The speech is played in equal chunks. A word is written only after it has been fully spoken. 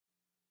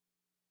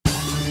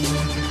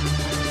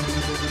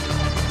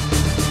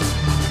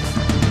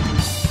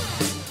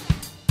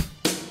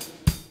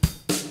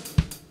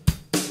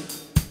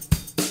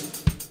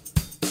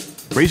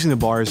Raising the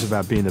bar is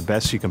about being the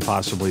best you can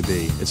possibly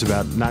be. It's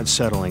about not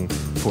settling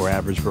for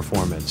average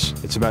performance.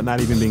 It's about not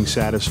even being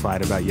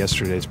satisfied about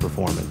yesterday's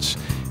performance.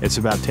 It's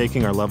about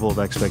taking our level of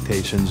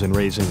expectations and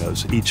raising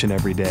those each and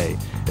every day.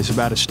 It's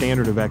about a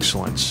standard of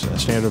excellence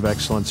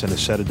and a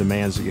set of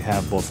demands that you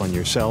have both on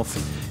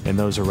yourself and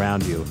those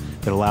around you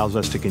that allows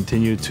us to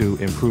continue to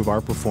improve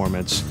our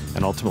performance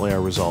and ultimately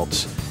our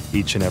results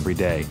each and every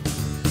day.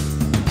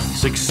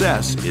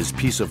 Success is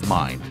peace of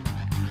mind,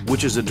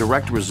 which is a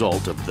direct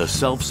result of the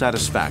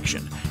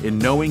self-satisfaction in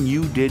knowing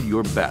you did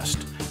your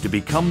best to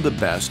become the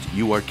best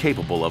you are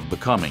capable of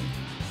becoming.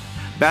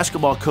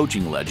 Basketball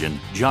coaching legend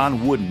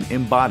John Wooden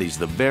embodies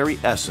the very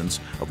essence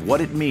of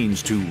what it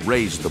means to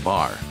raise the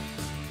bar.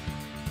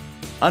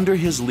 Under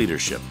his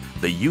leadership,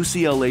 the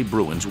UCLA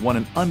Bruins won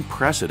an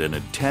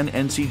unprecedented 10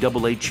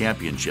 NCAA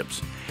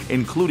championships,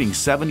 including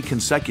 7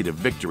 consecutive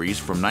victories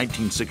from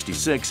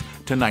 1966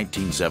 to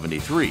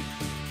 1973.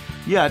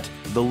 Yet,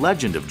 the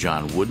legend of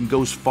John Wooden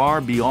goes far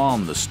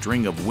beyond the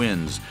string of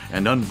wins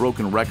and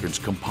unbroken records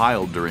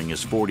compiled during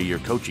his 40-year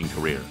coaching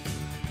career.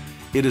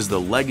 It is the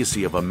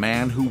legacy of a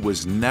man who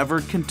was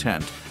never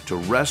content to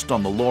rest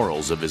on the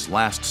laurels of his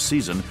last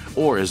season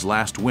or his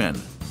last win.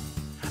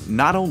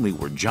 Not only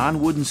were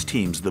John Wooden's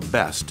teams the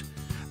best,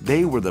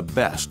 they were the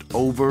best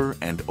over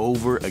and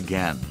over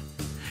again.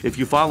 If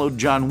you followed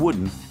John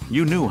Wooden,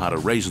 you knew how to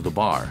raise the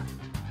bar.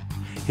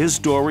 His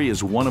story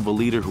is one of a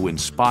leader who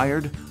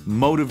inspired,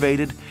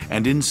 motivated,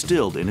 and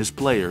instilled in his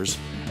players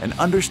an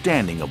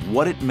understanding of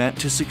what it meant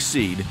to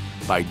succeed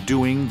by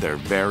doing their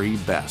very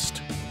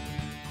best.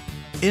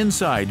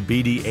 Inside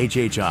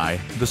BDHHI,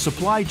 the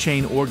supply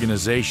chain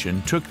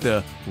organization took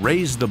the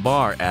raise the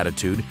bar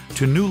attitude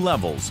to new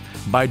levels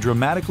by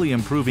dramatically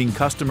improving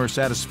customer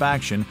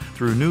satisfaction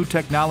through new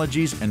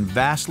technologies and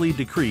vastly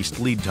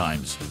decreased lead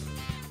times.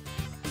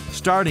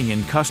 Starting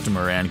in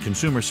customer and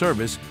consumer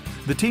service,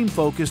 the team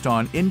focused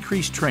on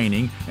increased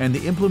training and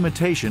the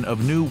implementation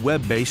of new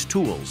web-based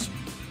tools.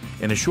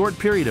 In a short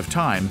period of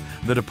time,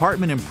 the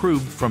department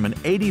improved from an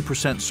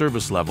 80%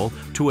 service level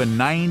to a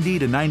 90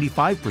 to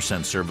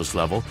 95% service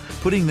level,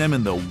 putting them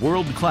in the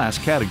world-class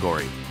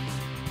category.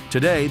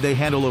 Today, they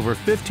handle over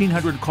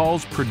 1,500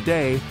 calls per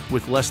day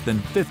with less than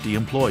 50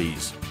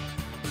 employees.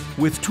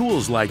 With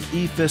tools like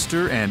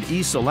eFister and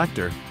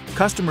eSelector,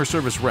 customer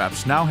service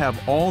reps now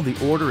have all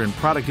the order and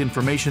product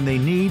information they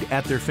need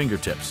at their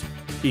fingertips.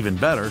 Even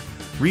better,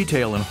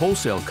 retail and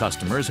wholesale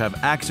customers have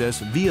access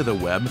via the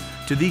web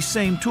to these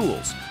same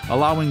tools,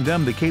 allowing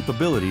them the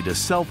capability to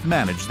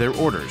self-manage their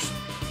orders.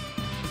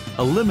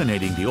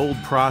 Eliminating the old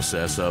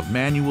process of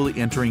manually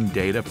entering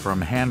data from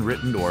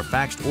handwritten or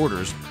faxed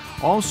orders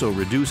also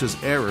reduces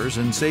errors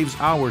and saves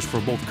hours for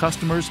both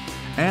customers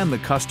and the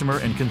customer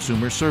and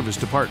consumer service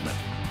department.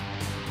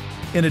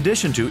 In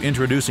addition to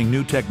introducing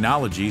new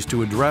technologies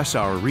to address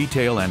our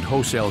retail and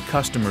wholesale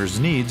customers'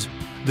 needs,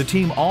 the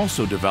team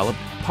also developed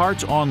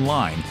Parts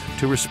Online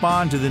to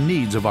respond to the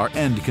needs of our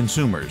end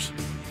consumers.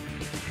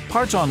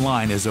 Parts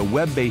Online is a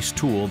web-based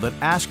tool that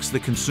asks the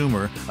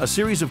consumer a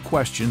series of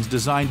questions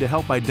designed to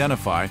help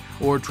identify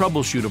or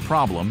troubleshoot a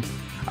problem,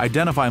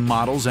 identify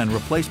models and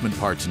replacement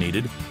parts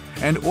needed,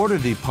 and order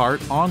the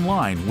part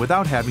online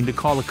without having to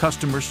call a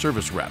customer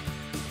service rep.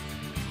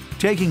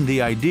 Taking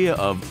the idea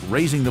of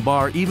raising the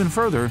bar even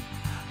further,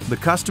 the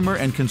customer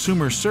and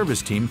consumer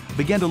service team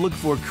began to look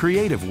for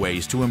creative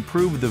ways to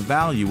improve the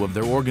value of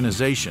their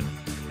organization,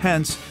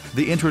 hence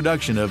the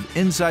introduction of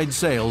inside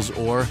sales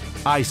or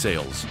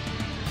iSales.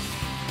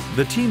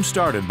 The team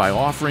started by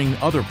offering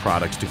other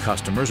products to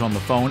customers on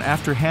the phone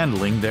after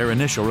handling their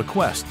initial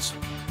requests.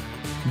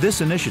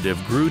 This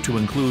initiative grew to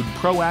include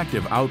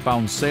proactive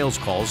outbound sales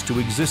calls to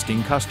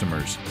existing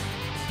customers.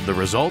 The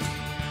result?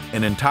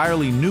 An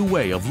entirely new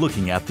way of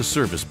looking at the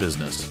service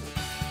business.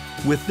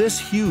 With this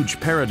huge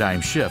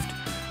paradigm shift,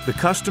 the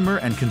customer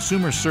and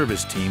consumer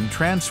service team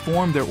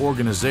transformed their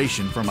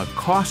organization from a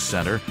cost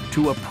center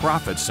to a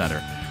profit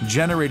center,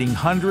 generating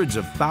hundreds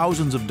of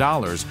thousands of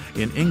dollars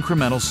in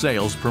incremental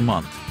sales per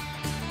month.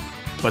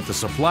 But the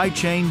supply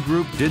chain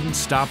group didn't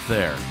stop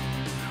there.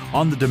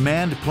 On the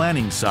demand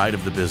planning side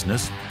of the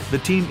business, the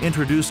team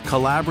introduced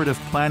collaborative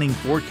planning,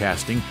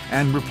 forecasting,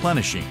 and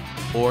replenishing,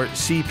 or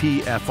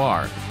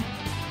CPFR.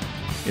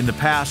 In the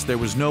past, there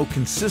was no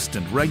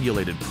consistent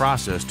regulated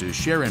process to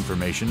share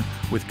information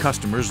with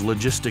customers'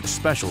 logistics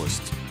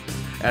specialists.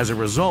 As a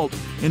result,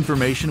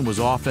 information was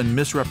often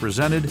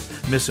misrepresented,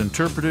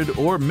 misinterpreted,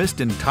 or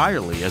missed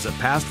entirely as it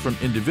passed from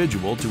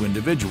individual to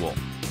individual.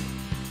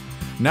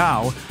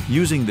 Now,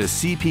 using the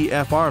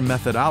CPFR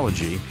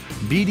methodology,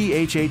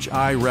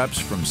 BDHHI reps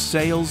from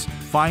sales,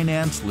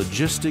 finance,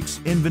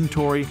 logistics,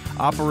 inventory,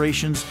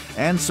 operations,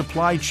 and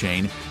supply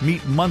chain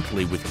meet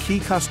monthly with key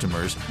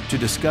customers to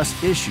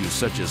discuss issues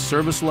such as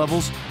service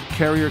levels,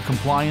 carrier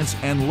compliance,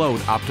 and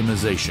load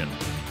optimization.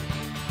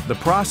 The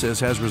process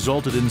has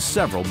resulted in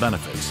several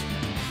benefits.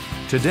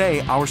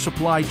 Today, our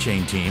supply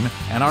chain team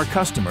and our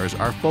customers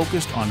are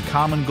focused on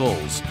common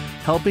goals,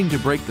 helping to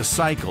break the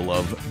cycle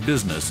of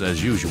business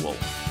as usual.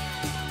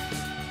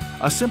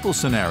 A simple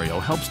scenario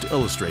helps to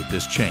illustrate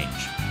this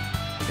change.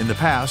 In the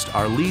past,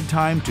 our lead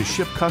time to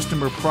ship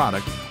customer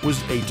product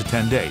was 8 to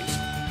 10 days.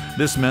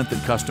 This meant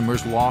that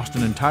customers lost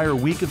an entire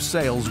week of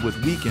sales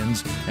with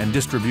weekends and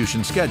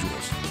distribution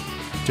schedules.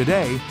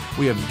 Today,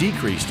 we have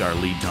decreased our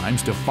lead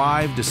times to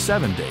 5 to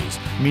 7 days,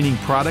 meaning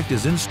product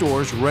is in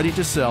stores ready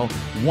to sell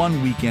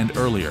one weekend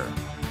earlier.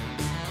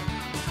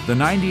 The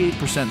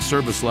 98%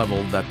 service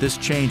level that this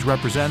change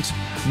represents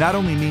not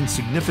only means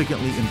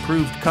significantly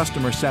improved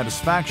customer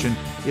satisfaction,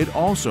 it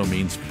also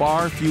means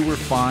far fewer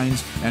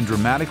fines and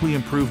dramatically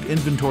improved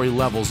inventory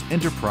levels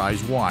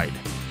enterprise-wide.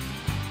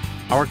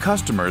 Our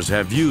customers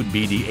have viewed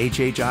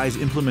BDHHI's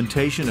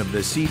implementation of the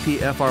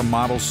CPFR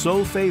model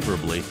so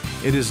favorably,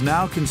 it is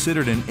now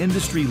considered an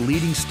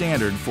industry-leading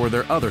standard for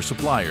their other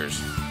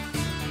suppliers.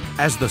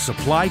 As the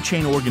supply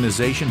chain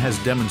organization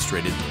has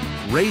demonstrated,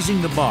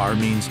 raising the bar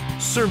means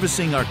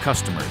servicing our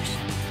customers,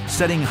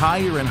 setting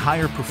higher and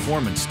higher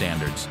performance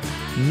standards,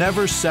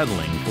 never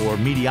settling for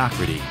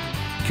mediocrity,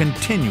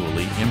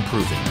 continually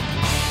improving.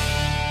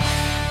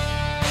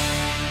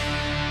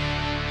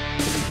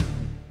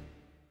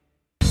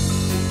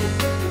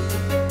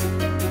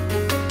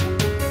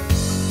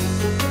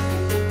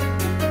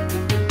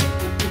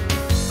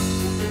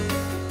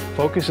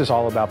 Focus is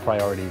all about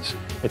priorities.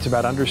 It's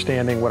about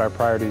understanding what our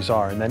priorities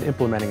are and then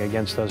implementing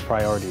against those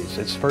priorities.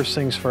 It's first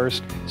things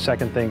first,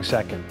 second things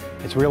second.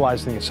 It's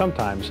realizing that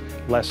sometimes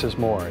less is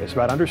more. It's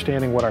about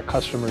understanding what our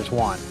customers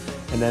want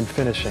and then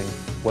finishing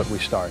what we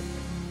start.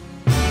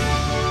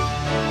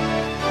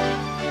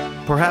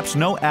 Perhaps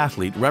no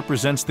athlete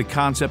represents the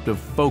concept of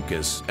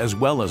focus as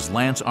well as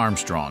Lance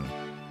Armstrong.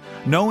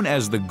 Known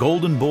as the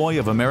Golden Boy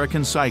of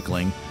American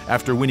cycling,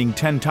 after winning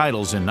 10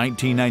 titles in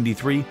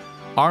 1993,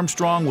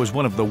 Armstrong was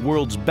one of the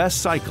world's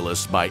best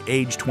cyclists by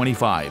age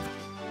 25.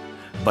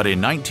 But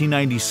in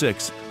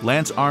 1996,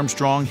 Lance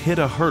Armstrong hit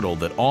a hurdle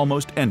that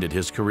almost ended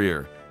his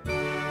career.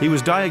 He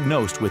was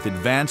diagnosed with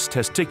advanced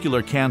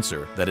testicular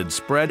cancer that had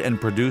spread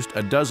and produced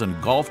a dozen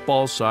golf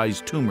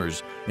ball-sized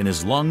tumors in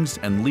his lungs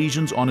and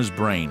lesions on his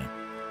brain.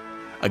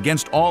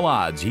 Against all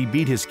odds, he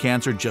beat his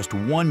cancer just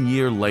 1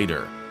 year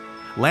later.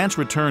 Lance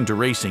returned to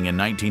racing in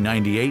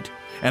 1998,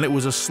 and it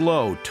was a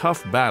slow,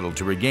 tough battle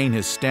to regain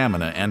his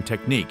stamina and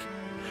technique.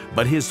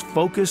 But his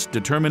focused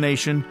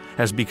determination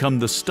has become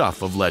the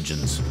stuff of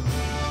legends.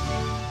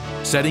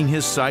 Setting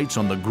his sights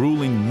on the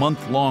grueling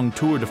month-long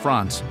Tour de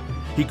France,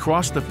 he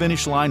crossed the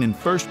finish line in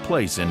first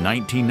place in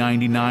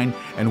 1999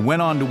 and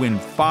went on to win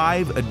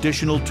 5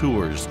 additional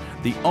tours,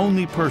 the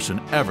only person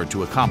ever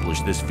to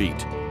accomplish this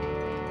feat.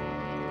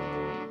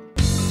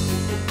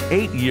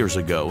 8 years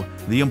ago,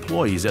 the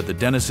employees at the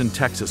Denison,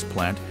 Texas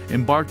plant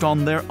embarked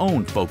on their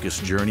own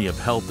focused journey of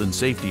health and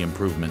safety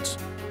improvements.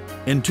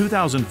 In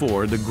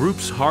 2004, the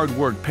group's hard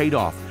work paid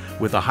off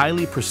with a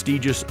highly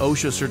prestigious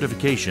OSHA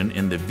certification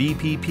in the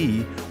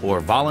VPP, or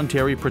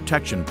Voluntary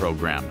Protection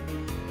Program.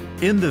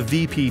 In the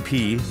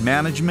VPP,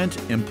 management,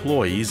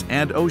 employees,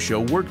 and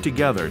OSHA work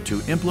together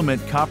to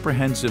implement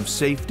comprehensive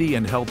safety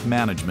and health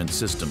management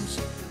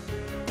systems.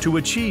 To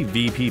achieve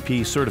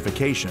VPP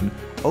certification,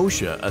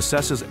 OSHA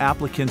assesses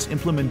applicants'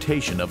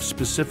 implementation of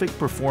specific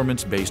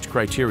performance-based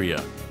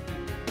criteria.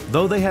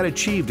 Though they had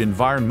achieved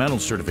environmental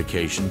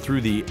certification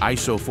through the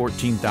ISO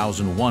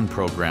 14001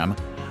 program,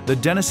 the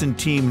Denison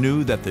team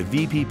knew that the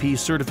VPP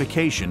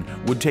certification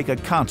would take a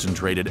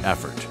concentrated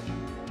effort.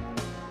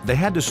 They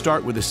had to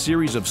start with a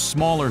series of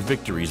smaller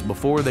victories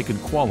before they could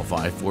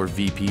qualify for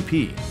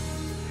VPP.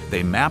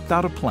 They mapped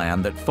out a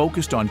plan that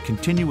focused on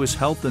continuous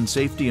health and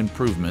safety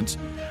improvements,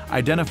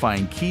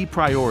 identifying key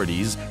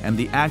priorities and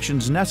the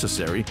actions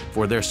necessary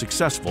for their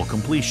successful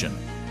completion.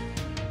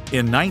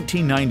 In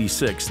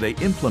 1996, they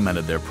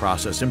implemented their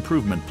process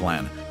improvement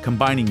plan,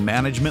 combining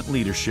management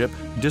leadership,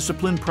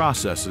 discipline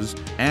processes,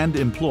 and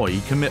employee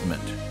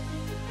commitment.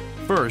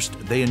 First,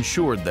 they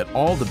ensured that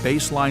all the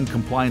baseline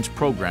compliance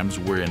programs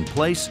were in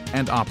place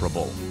and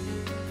operable.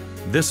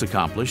 This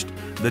accomplished,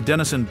 the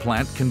Denison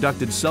plant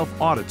conducted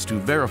self-audits to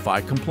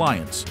verify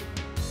compliance.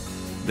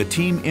 The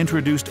team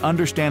introduced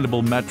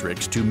understandable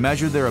metrics to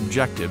measure their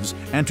objectives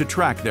and to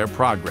track their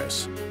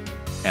progress.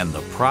 And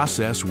the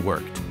process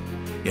worked.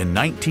 In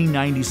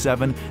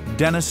 1997,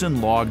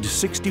 Denison logged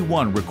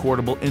 61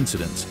 recordable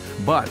incidents,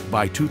 but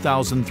by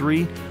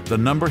 2003, the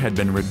number had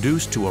been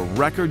reduced to a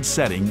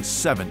record-setting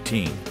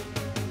 17.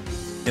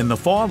 In the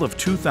fall of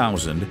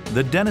 2000,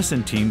 the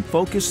Denison team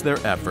focused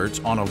their efforts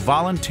on a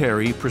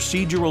voluntary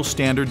procedural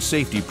standard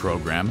safety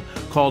program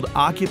called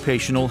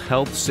Occupational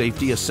Health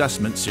Safety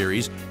Assessment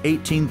Series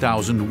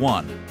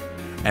 18001.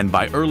 And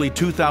by early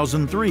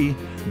 2003,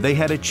 they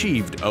had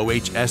achieved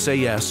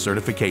OHSAS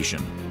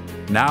certification.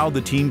 Now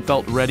the team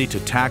felt ready to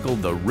tackle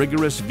the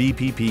rigorous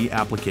VPP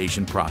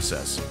application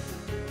process.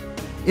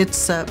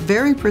 It's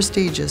very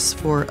prestigious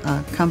for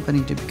a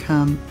company to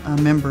become a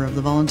member of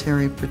the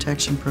Voluntary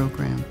Protection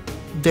Program.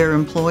 Their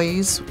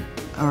employees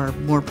are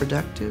more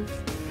productive,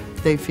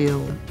 they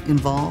feel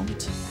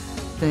involved,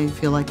 they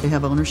feel like they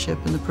have ownership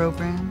in the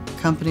program.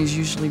 Companies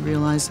usually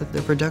realize that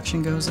their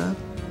production goes up,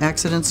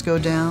 accidents go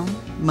down,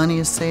 money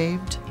is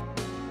saved.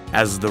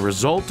 As the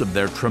result of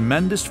their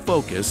tremendous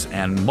focus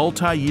and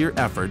multi-year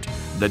effort,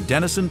 the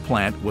Denison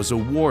plant was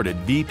awarded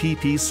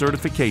VPP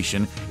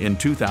certification in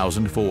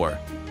 2004.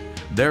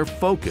 Their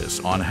focus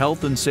on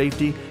health and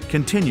safety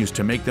continues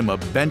to make them a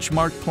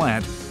benchmark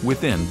plant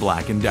within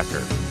Black &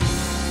 Decker.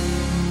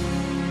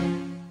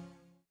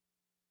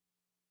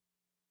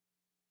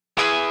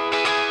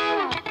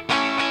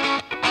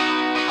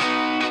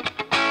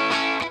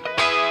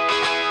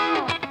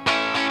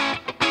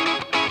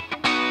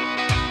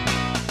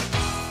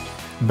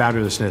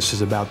 Boundarylessness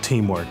is about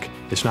teamwork.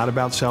 It's not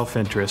about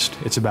self-interest,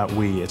 it's about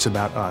we, it's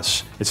about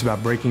us. It's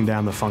about breaking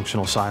down the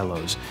functional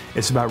silos.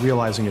 It's about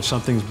realizing if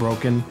something's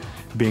broken,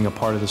 being a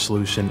part of the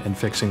solution and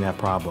fixing that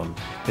problem.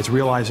 It's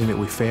realizing that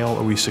we fail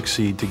or we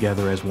succeed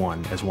together as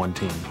one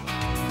team.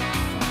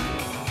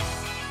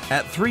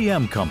 At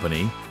 3M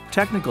Company,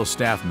 technical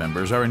staff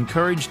members are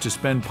encouraged to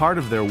spend part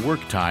of their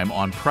work time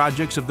on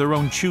projects of their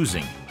own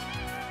choosing.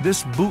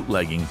 This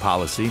bootlegging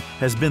policy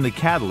has been the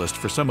catalyst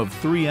for some of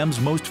 3M's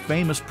most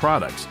famous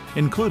products,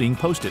 including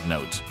Post-it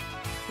notes.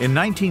 In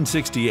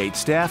 1968,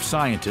 staff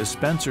scientist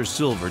Spencer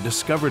Silver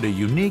discovered a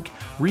unique,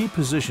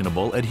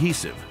 repositionable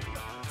adhesive.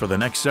 For the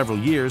next several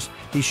years,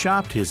 he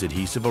shopped his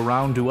adhesive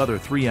around to other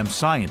 3M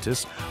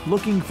scientists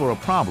looking for a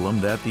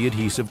problem that the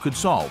adhesive could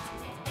solve.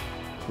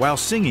 While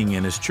singing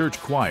in his church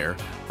choir,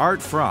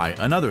 Art Fry,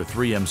 another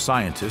 3M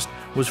scientist,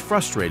 was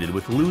frustrated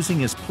with losing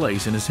his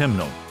place in his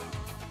hymnal.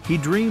 He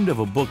dreamed of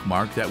a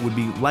bookmark that would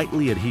be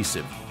lightly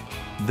adhesive.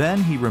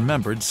 Then he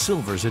remembered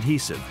Silver's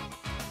adhesive.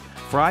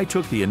 Fry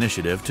took the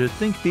initiative to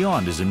think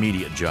beyond his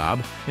immediate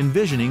job,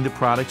 envisioning the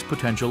product's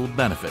potential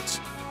benefits.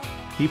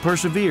 He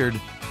persevered,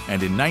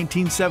 and in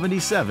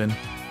 1977,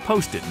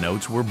 Post-it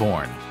notes were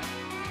born.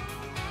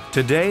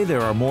 Today,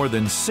 there are more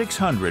than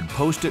 600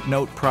 Post-it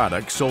note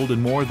products sold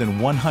in more than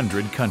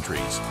 100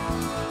 countries.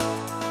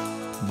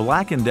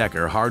 Black &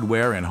 Decker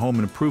Hardware and Home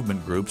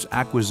Improvement Group's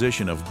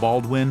acquisition of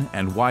Baldwin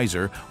and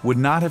Weiser would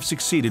not have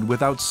succeeded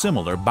without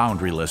similar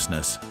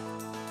boundarylessness.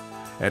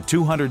 At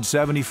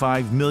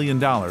 $275 million,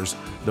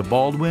 the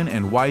Baldwin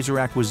and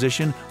Weiser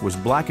acquisition was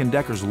Black &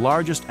 Decker's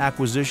largest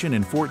acquisition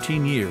in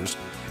 14 years,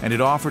 and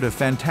it offered a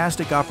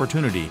fantastic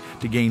opportunity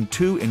to gain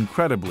two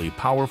incredibly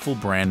powerful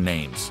brand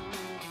names.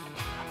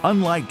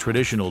 Unlike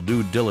traditional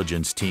due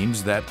diligence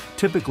teams that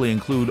typically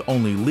include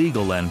only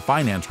legal and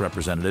finance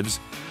representatives,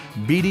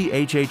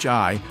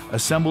 BDHHI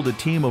assembled a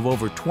team of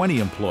over 20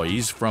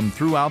 employees from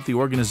throughout the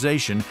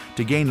organization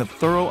to gain a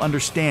thorough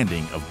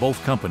understanding of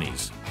both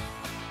companies.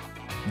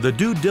 The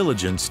due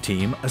diligence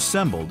team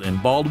assembled in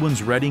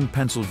Baldwin's Reading,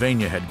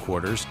 Pennsylvania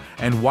headquarters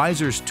and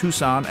Weiser's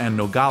Tucson and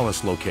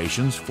Nogales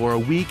locations for a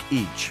week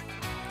each.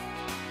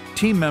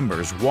 Team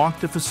members walked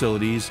the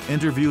facilities,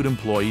 interviewed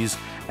employees,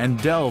 and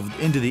delved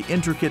into the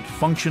intricate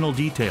functional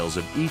details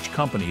of each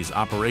company's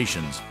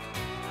operations.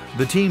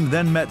 The team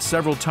then met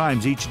several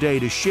times each day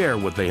to share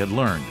what they had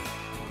learned.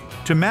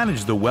 To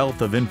manage the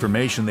wealth of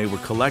information they were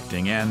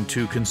collecting and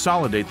to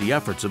consolidate the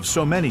efforts of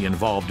so many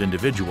involved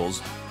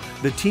individuals,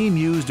 the team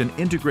used an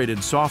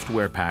integrated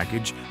software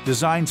package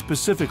designed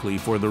specifically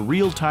for the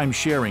real-time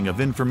sharing of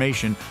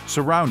information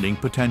surrounding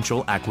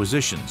potential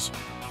acquisitions.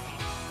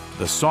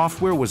 The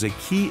software was a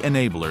key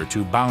enabler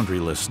to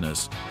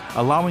boundarylessness,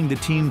 allowing the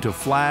team to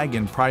flag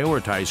and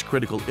prioritize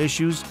critical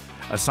issues,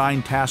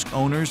 assign task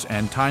owners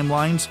and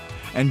timelines,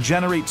 and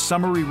generate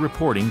summary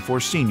reporting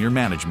for senior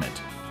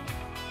management.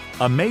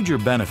 A major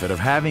benefit of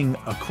having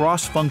a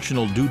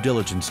cross-functional due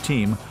diligence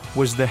team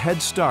was the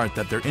head start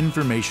that their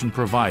information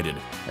provided,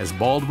 as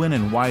Baldwin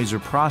and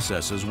Weiser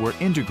processes were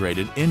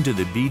integrated into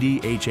the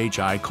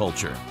BDHHI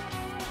culture.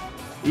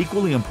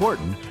 Equally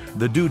important,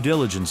 the due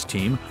diligence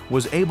team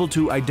was able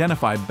to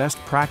identify best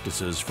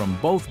practices from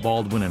both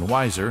Baldwin and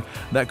Weiser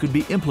that could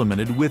be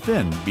implemented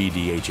within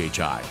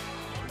BDHHI.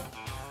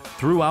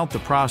 Throughout the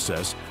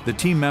process, the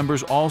team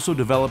members also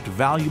developed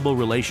valuable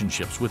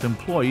relationships with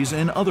employees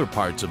in other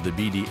parts of the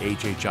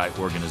BDHHI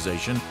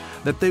organization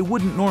that they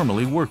wouldn't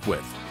normally work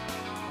with.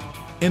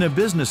 In a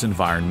business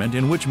environment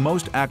in which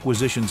most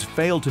acquisitions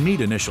fail to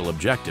meet initial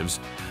objectives,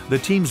 the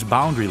team's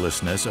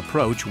boundarylessness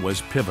approach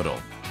was pivotal.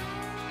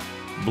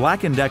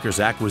 Black & Decker's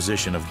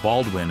acquisition of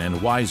Baldwin and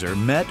Weiser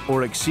met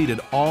or exceeded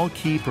all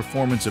key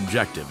performance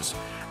objectives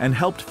and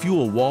helped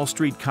fuel Wall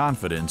Street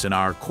confidence in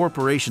our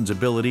corporation's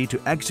ability to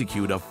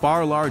execute a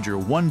far larger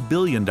 $1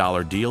 billion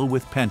deal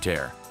with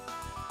Pentair.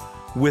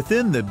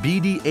 Within the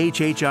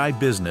BDHHI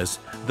business,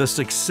 the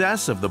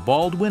success of the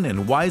Baldwin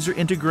and Weiser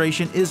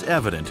integration is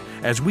evident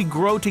as we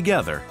grow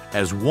together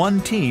as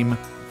one team,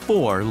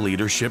 4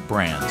 leadership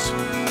brands.